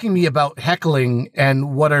were asking me about heckling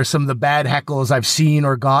and what are some of the bad heckles I've seen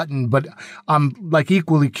or gotten, but I'm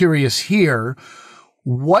equally curious here.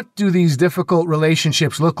 What do these difficult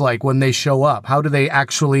relationships look like when they show up? How do they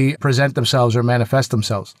actually present themselves or manifest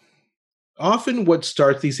themselves? Often what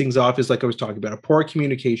starts these things off is, like I was talking about, a poor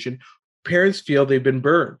communication. Parents feel they've been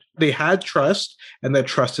burned. They had trust, and that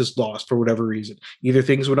trust is lost for whatever reason. Either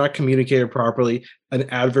things were not communicated properly, an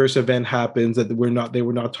adverse event happens that they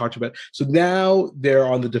were not talked about. So now they're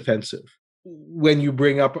on the defensive. When you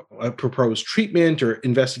bring up a proposed treatment or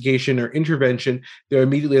investigation or intervention, they're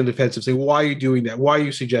immediately on the defensive, saying, why are you doing that? Why are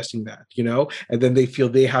you suggesting that? And then they feel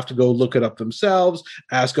they have to go look it up themselves,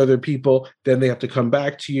 ask other people, then they have to come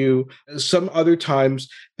back to you. Some other times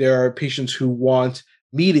there are patients who want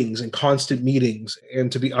meetings and constant meetings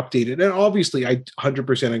and to be updated. And obviously, I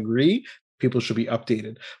 100% agree. People should be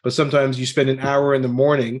updated. But sometimes you spend an hour in the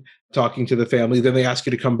morning talking to the family, then they ask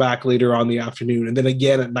you to come back later on in the afternoon, and then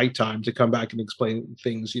again at nighttime to come back and explain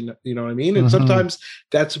things, you know what I mean? And sometimes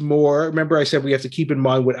that's more, remember I said we have to keep in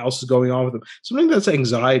mind what else is going on with them. Sometimes that's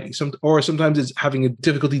anxiety, or sometimes it's having a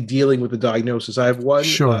difficulty dealing with the diagnosis. I have one,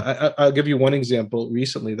 I'll give you one example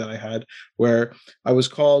recently that I had, where I was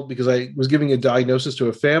called because I was giving a diagnosis to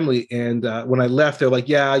a family, and when I left, they're like,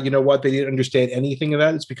 yeah, you know what, they didn't understand anything of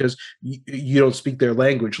that. It's because you don't speak their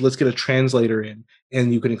language. Let's get a translator in,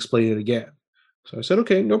 and you can explain it again. So I said,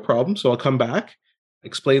 okay, no problem. So I'll come back,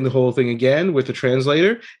 explain the whole thing again with the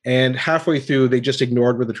translator. And halfway through, they just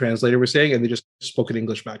ignored what the translator was saying, and they just spoke in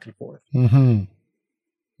English back and forth.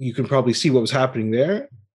 You can probably see what was happening there.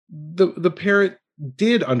 The parent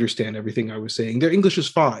did understand everything I was saying. Their English is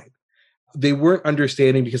fine. They weren't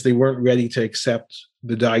understanding because they weren't ready to accept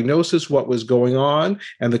the diagnosis, what was going on,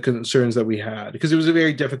 and the concerns that we had, because it was a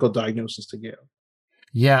very difficult diagnosis to give.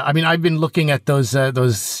 Yeah, I mean, I've been looking at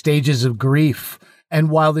those stages of grief, and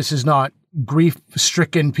while this is not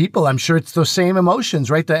grief-stricken people, I'm sure it's those same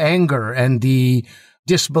emotions, right? The anger and the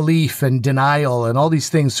disbelief and denial and all these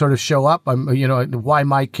things sort of show up. Why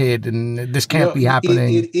my kid, and this can't be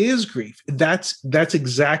happening. It is grief. That's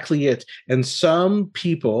exactly it. And some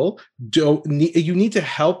people you need to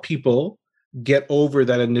help people get over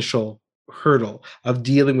that initial hurdle of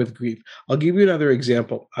dealing with grief. I'll give you another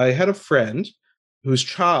example. I had a friend whose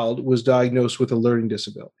child was diagnosed with a learning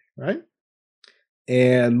disability, right?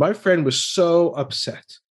 And my friend was so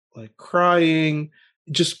upset, crying,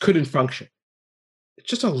 just couldn't function. It's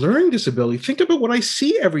just a learning disability. Think about what I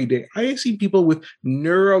see every day. I see people with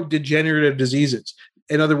neurodegenerative diseases.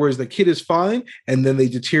 In other words, the kid is fine, and then they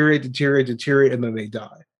deteriorate, and then they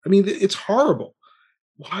die. I mean, it's horrible.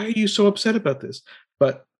 Why are you so upset about this?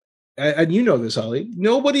 But, and you know this, Ali,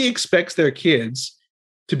 nobody expects their kids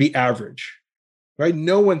to be average. Right?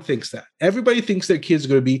 No one thinks that. Everybody thinks their kids are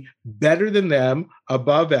going to be better than them,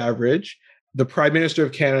 above average. The Prime Minister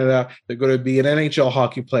of Canada, they're going to be an NHL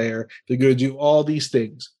hockey player. They're going to do all these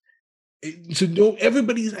things. So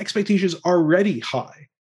everybody's expectations are already high.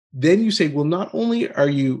 then you say, well, not only are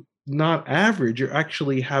you not average, you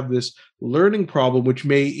actually have this learning problem, which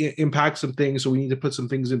may impact some things. So we need to put some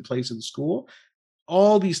things in place in school.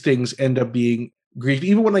 All these things end up being grief.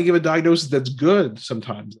 Even when I give a diagnosis that's good,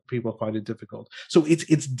 sometimes people find it difficult. So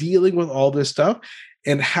it's dealing with all this stuff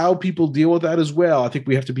and how people deal with that as well. I think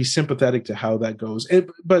we have to be sympathetic to how that goes.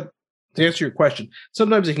 But to answer your question,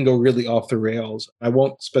 sometimes it can go really off the rails. I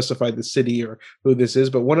won't specify the city or who this is,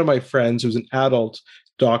 but one of my friends who's an adult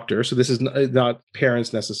doctor, so this is not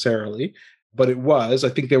parents necessarily, but it was, I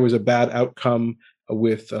think there was a bad outcome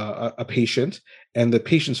with a patient, and the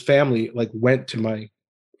patient's family like went to my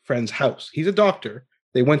friend's house. He's a doctor.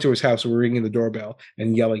 They went to his house and were ringing the doorbell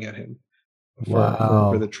and yelling at him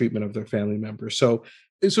for the treatment of their family members. So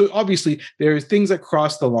obviously there are things that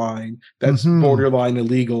cross the line that's borderline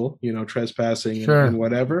illegal, trespassing and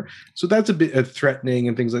whatever. So that's a bit threatening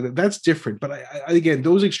and things like that. That's different. But I again,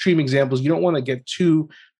 those extreme examples, you don't want to get too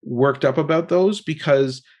worked up about those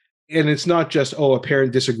because, and it's not just, a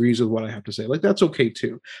parent disagrees with what I have to say. Like, that's okay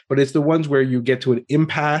too. But it's the ones where you get to an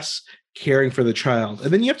impasse caring for the child.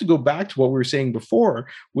 And then you have to go back to what we were saying before,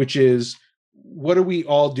 which is, what are we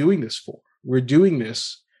all doing this for? We're doing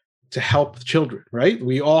this to help the children, right?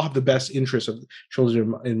 We all have the best interests of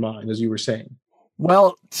children in mind, as you were saying.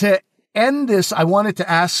 Well, to end this, I wanted to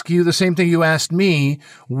ask you the same thing you asked me,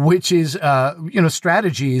 which is,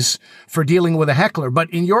 strategies for dealing with a heckler. But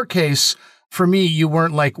in your case, for me, you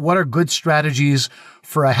weren't like, what are good strategies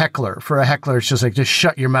for a heckler? For a heckler, it's just like, just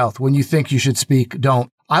shut your mouth. When you think you should speak,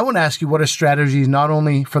 don't. I want to ask you, what are strategies not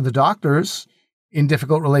only for the doctors in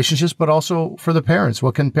difficult relationships, but also for the parents?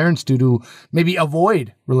 What can parents do to maybe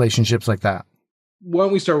avoid relationships like that? Why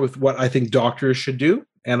don't we start with what I think doctors should do?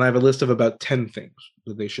 And I have a list of about 10 things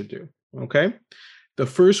that they should do. Okay. The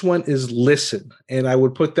first one is listen. And I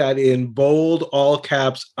would put that in bold, all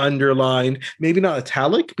caps, underlined, maybe not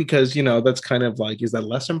italic, because, that's kind of like, is that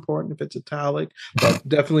less important if it's italic? But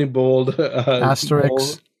definitely bold. Asterisk.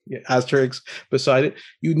 Bold. Yeah, asterisks beside it.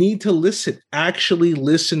 You need to listen, actually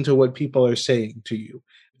listen to what people are saying to you.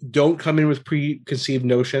 Don't come in with preconceived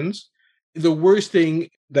notions. The worst thing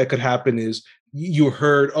that could happen is you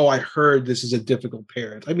heard, I heard this is a difficult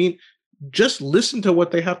parent. I mean, just listen to what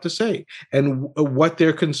they have to say and what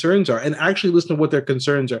their concerns are, and actually listen to what their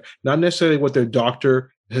concerns are, not necessarily what their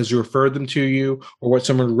doctor has referred them to you or what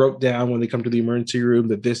someone wrote down when they come to the emergency room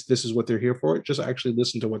that this is what they're here for. Just actually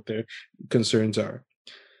listen to what their concerns are.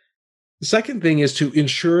 The second thing is to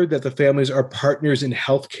ensure that the families are partners in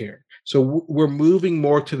healthcare. So we're moving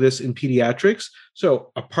more to this in pediatrics.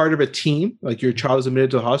 So a part of a team, like your child is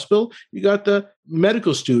admitted to the hospital, you got the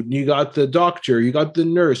medical student, you got the doctor, you got the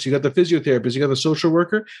nurse, you got the physiotherapist, you got the social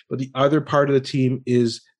worker, but the other part of the team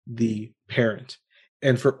is the parent.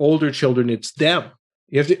 And for older children, it's them.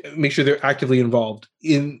 You have to make sure they're actively involved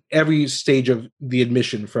in every stage of the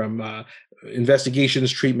admission, from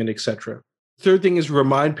investigations, treatment, etc. Third thing is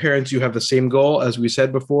remind parents you have the same goal. As we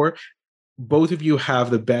said before, both of you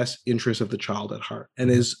have the best interest of the child at heart.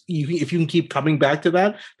 And if you can keep coming back to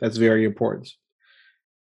that, that's very important.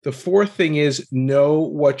 The fourth thing is know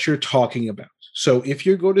what you're talking about. So if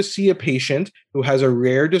you're going to see a patient who has a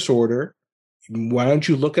rare disorder, why don't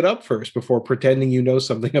you look it up first before pretending you know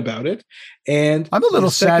something about it? And I'm a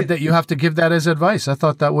little sad that you have to give that as advice. I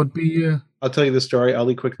thought that would be... I'll tell you the story,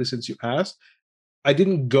 Ali, quickly, since you asked. I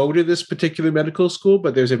didn't go to this particular medical school,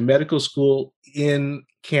 but there's a medical school in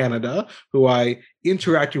Canada who I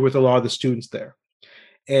interacted with a lot of the students there.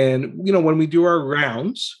 And, when we do our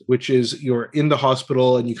rounds, which is you're in the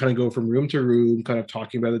hospital and you kind of go from room to room, kind of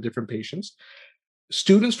talking about the different patients,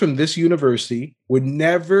 students from this university would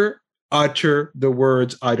never utter the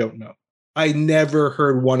words, "I don't know." I never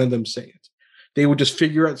heard one of them say it. They would just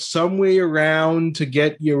figure out some way around to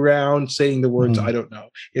get you around saying the words, "I don't know."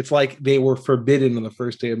 It's like they were forbidden on the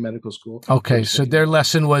first day of medical school. Okay, so their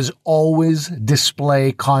lesson was always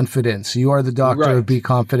display confidence. You are the doctor, right. Be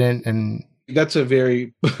confident. And that's a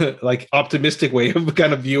very optimistic way of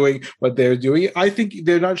kind of viewing what they're doing. I think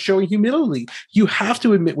they're not showing humility. You have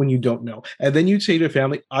to admit when you don't know. And then you'd say to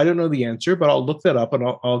family, "I don't know the answer, but I'll look that up and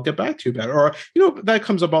I'll get back to you about it." Or, that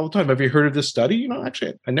comes up all the time. "Have you heard of this study?"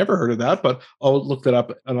 Actually, I never heard of that, but I'll look that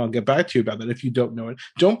up and I'll get back to you about that if you don't know it.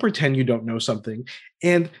 Don't pretend you don't know something.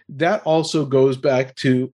 And that also goes back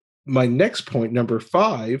to my next point, number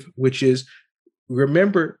 5, which is,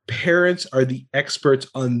 remember, parents are the experts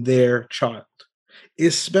on their child,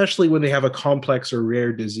 especially when they have a complex or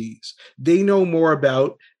rare disease. They know more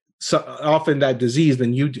about often that disease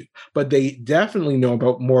than you do, but they definitely know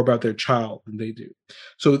more about their child than they do.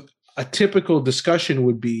 So a typical discussion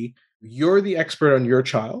would be, you're the expert on your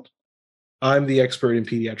child. I'm the expert in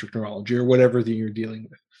pediatric neurology or whatever thing you're dealing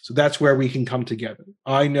with. So that's where we can come together.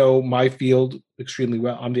 I know my field extremely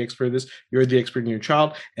well. I'm the expert in this. You're the expert in your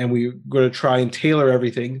child. And we're going to try and tailor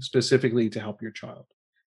everything specifically to help your child.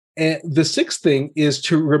 And the sixth thing is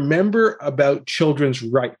to remember about children's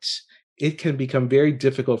rights. It can become very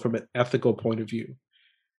difficult from an ethical point of view.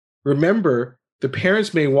 Remember, the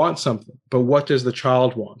parents may want something, but what does the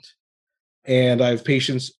child want? And I have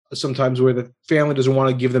patients sometimes where the family doesn't want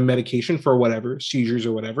to give them medication for whatever, seizures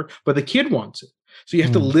or whatever, but the kid wants it. So you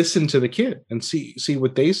have to listen to the kid and see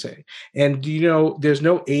what they say. And there's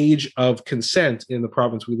no age of consent in the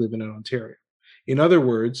province we live in Ontario. In other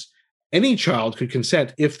words, any child could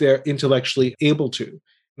consent if they're intellectually able to.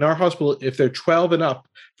 In our hospital, if they're 12 and up,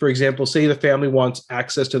 for example, say the family wants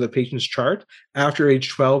access to the patient's chart, after age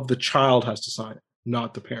 12, the child has to sign it,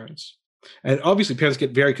 not the parents. And obviously, parents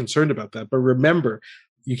get very concerned about that. But remember,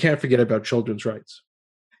 you can't forget about children's rights.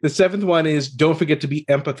 The seventh one is don't forget to be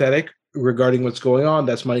empathetic regarding what's going on.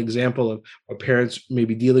 That's my example of what parents may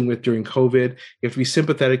be dealing with during COVID. You have to be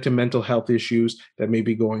sympathetic to mental health issues that may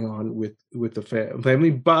be going on with the family.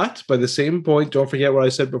 But by the same point, don't forget what I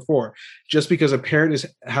said before. Just because a parent is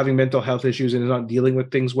having mental health issues and is not dealing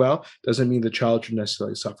with things well, doesn't mean the child should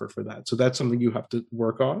necessarily suffer for that. So that's something you have to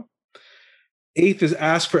work on. Eighth is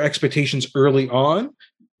ask for expectations early on.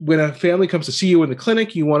 When a family comes to see you in the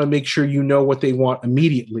clinic, you want to make sure you know what they want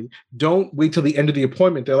immediately. Don't wait till the end of the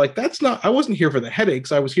appointment. They're like, I wasn't here for the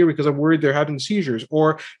headaches. I was here because I'm worried they're having seizures.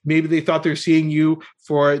 Or maybe they thought they're seeing you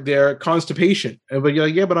for their constipation. But you're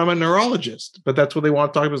like, yeah, but I'm a neurologist. But that's what they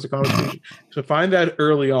want to talk about is the constipation. So find that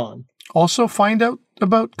early on. Also find out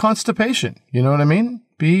about constipation. You know what I mean?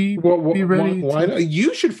 Be ready. Why not?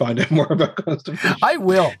 You should find out more about constipation. I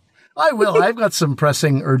will. I've got some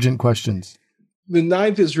pressing, urgent questions. The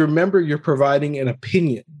ninth is remember you're providing an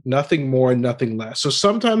opinion, nothing more, nothing less. So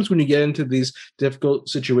sometimes when you get into these difficult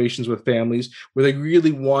situations with families where they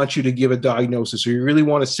really want you to give a diagnosis or you really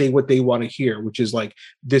want to say what they want to hear, which is like,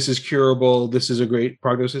 this is curable, this is a great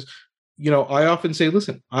prognosis. I often say,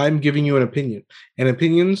 listen, I'm giving you an opinion, and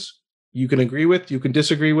opinions you can agree with, you can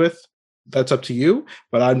disagree with. That's up to you.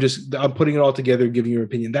 But I'm putting it all together, giving you an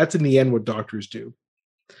opinion. That's in the end what doctors do.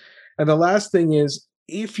 And the last thing is,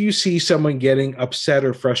 if you see someone getting upset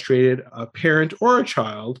or frustrated, a parent or a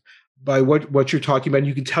child, by what you're talking about,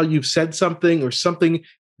 you can tell you've said something or something,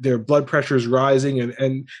 their blood pressure is rising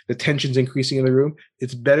and the tension's increasing in the room,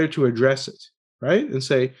 it's better to address it, right? And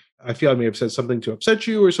say, I feel I may have said something to upset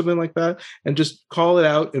you or something like that, and just call it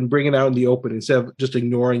out and bring it out in the open instead of just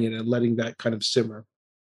ignoring it and letting that kind of simmer.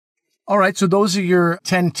 All right, so those are your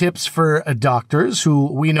 10 tips for doctors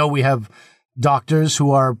who we know we have doctors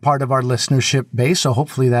who are part of our listenership base. So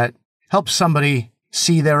hopefully that helps somebody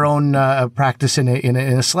see their own practice in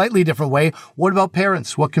a slightly different way. What about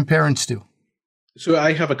parents? What can parents do? So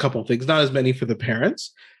I have a couple of things, not as many for the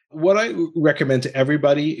parents. What I recommend to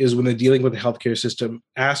everybody is when they're dealing with the healthcare system,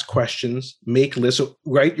 ask questions, make lists. So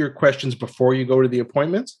write your questions before you go to the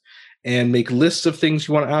appointments and make lists of things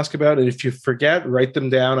you want to ask about. And if you forget, write them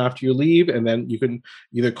down after you leave, and then you can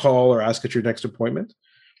either call or ask at your next appointment.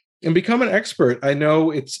 And become an expert. I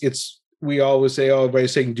know we always say,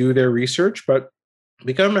 everybody's saying do their research, but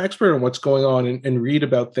become an expert on what's going on and read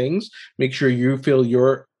about things. Make sure you feel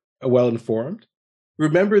you're well informed.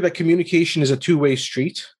 Remember that communication is a two-way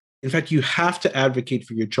street. In fact, you have to advocate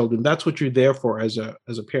for your children. That's what you're there for as a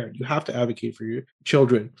parent. You have to advocate for your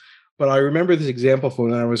children. But I remember this example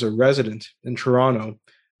from when I was a resident in Toronto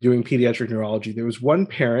doing pediatric neurology. There was one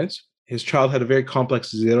parent, his child had a very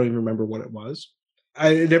complex disease. I don't even remember what it was.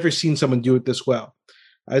 I had never seen someone do it this well.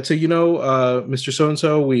 I'd say, Mr.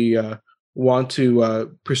 So-and-so, we want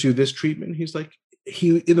to pursue this treatment. He's like,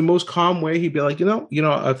 in the most calm way, he'd be like,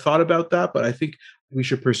 I've thought about that, but I think we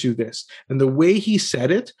should pursue this. And the way he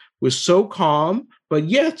said it was so calm, but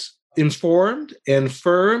yet informed and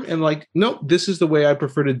firm and like, no, this is the way I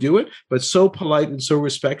prefer to do it, but so polite and so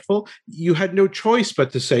respectful. You had no choice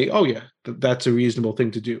but to say, oh yeah, that's a reasonable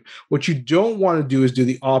thing to do. What you don't want to do is do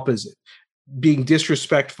the opposite. Being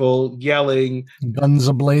disrespectful, yelling, guns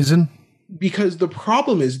a-blazing. Because the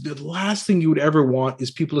problem is the last thing you would ever want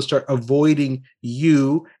is people to start avoiding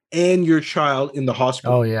you and your child in the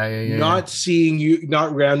hospital. Oh, yeah. Not seeing you,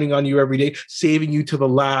 not rounding on you every day, saving you to the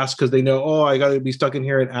last because they know, I got to be stuck in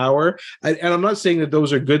here an hour. And I'm not saying that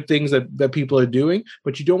those are good things that people are doing,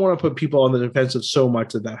 but you don't want to put people on the defensive so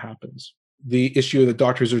much that happens. The issue that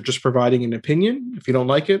doctors are just providing an opinion. If you don't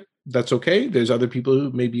like it, that's okay. There's other people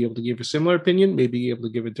who may be able to give a similar opinion, may be able to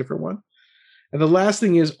give a different one. And the last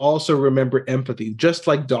thing is also remember empathy. Just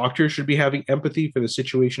like doctors should be having empathy for the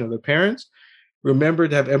situation of the parents, remember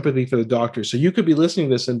to have empathy for the doctors. So you could be listening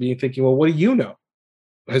to this and be thinking, well, what do you know?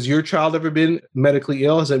 Has your child ever been medically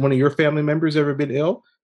ill? Has one of your family members ever been ill?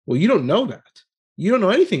 Well, you don't know that. You don't know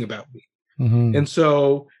anything about me. Mm-hmm. And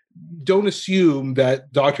so don't assume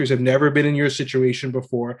that doctors have never been in your situation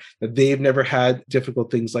before, that they've never had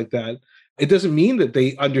difficult things like that. It doesn't mean that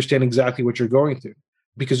they understand exactly what you're going through,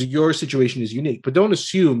 because your situation is unique. But don't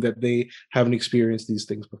assume that they haven't experienced these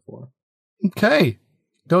things before. Okay.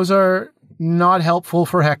 Those are not helpful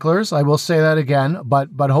for hecklers. I will say that again, but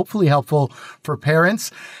hopefully helpful for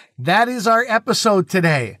parents. That is our episode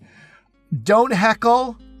today. Don't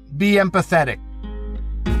heckle, be empathetic.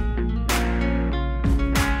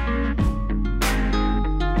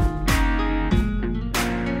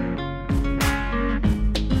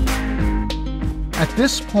 At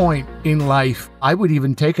this point in life, I would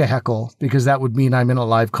even take a heckle, because that would mean I'm in a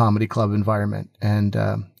live comedy club environment, and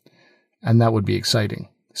that would be exciting.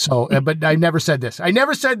 So, but I never said this.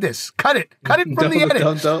 Cut it from the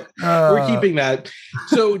edit. Don't. We're keeping that.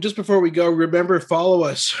 So just before we go, remember, follow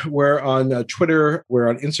us. We're on Twitter. We're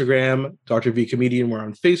on Instagram, Dr. V Comedian. We're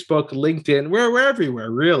on Facebook, LinkedIn. We're everywhere,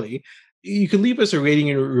 really. You can leave us a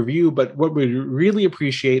rating and a review, but what we'd really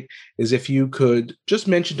appreciate is if you could just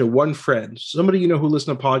mention to one friend, somebody you know who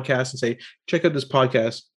listens to podcasts, and say, check out this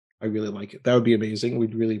podcast. I really like it. That would be amazing.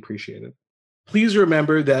 We'd really appreciate it. Please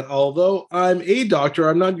remember that although I'm a doctor,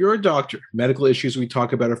 I'm not your doctor. Medical issues we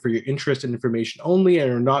talk about are for your interest and information only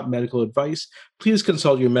and are not medical advice. Please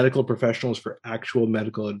consult your medical professionals for actual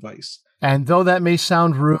medical advice. And though that may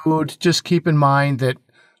sound rude, just keep in mind that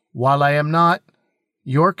while I am not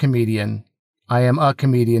your comedian, I am a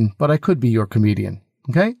comedian, but I could be your comedian.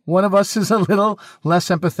 Okay? One of us is a little less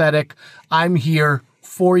empathetic. I'm here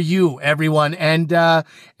for you, everyone. And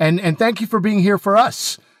thank you for being here for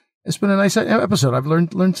us. It's been a nice episode. I've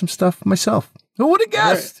learned some stuff myself. Who would have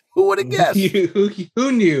guessed? Right. Who would have guessed?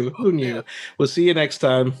 Who knew? We'll see you next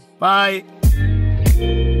time. Bye.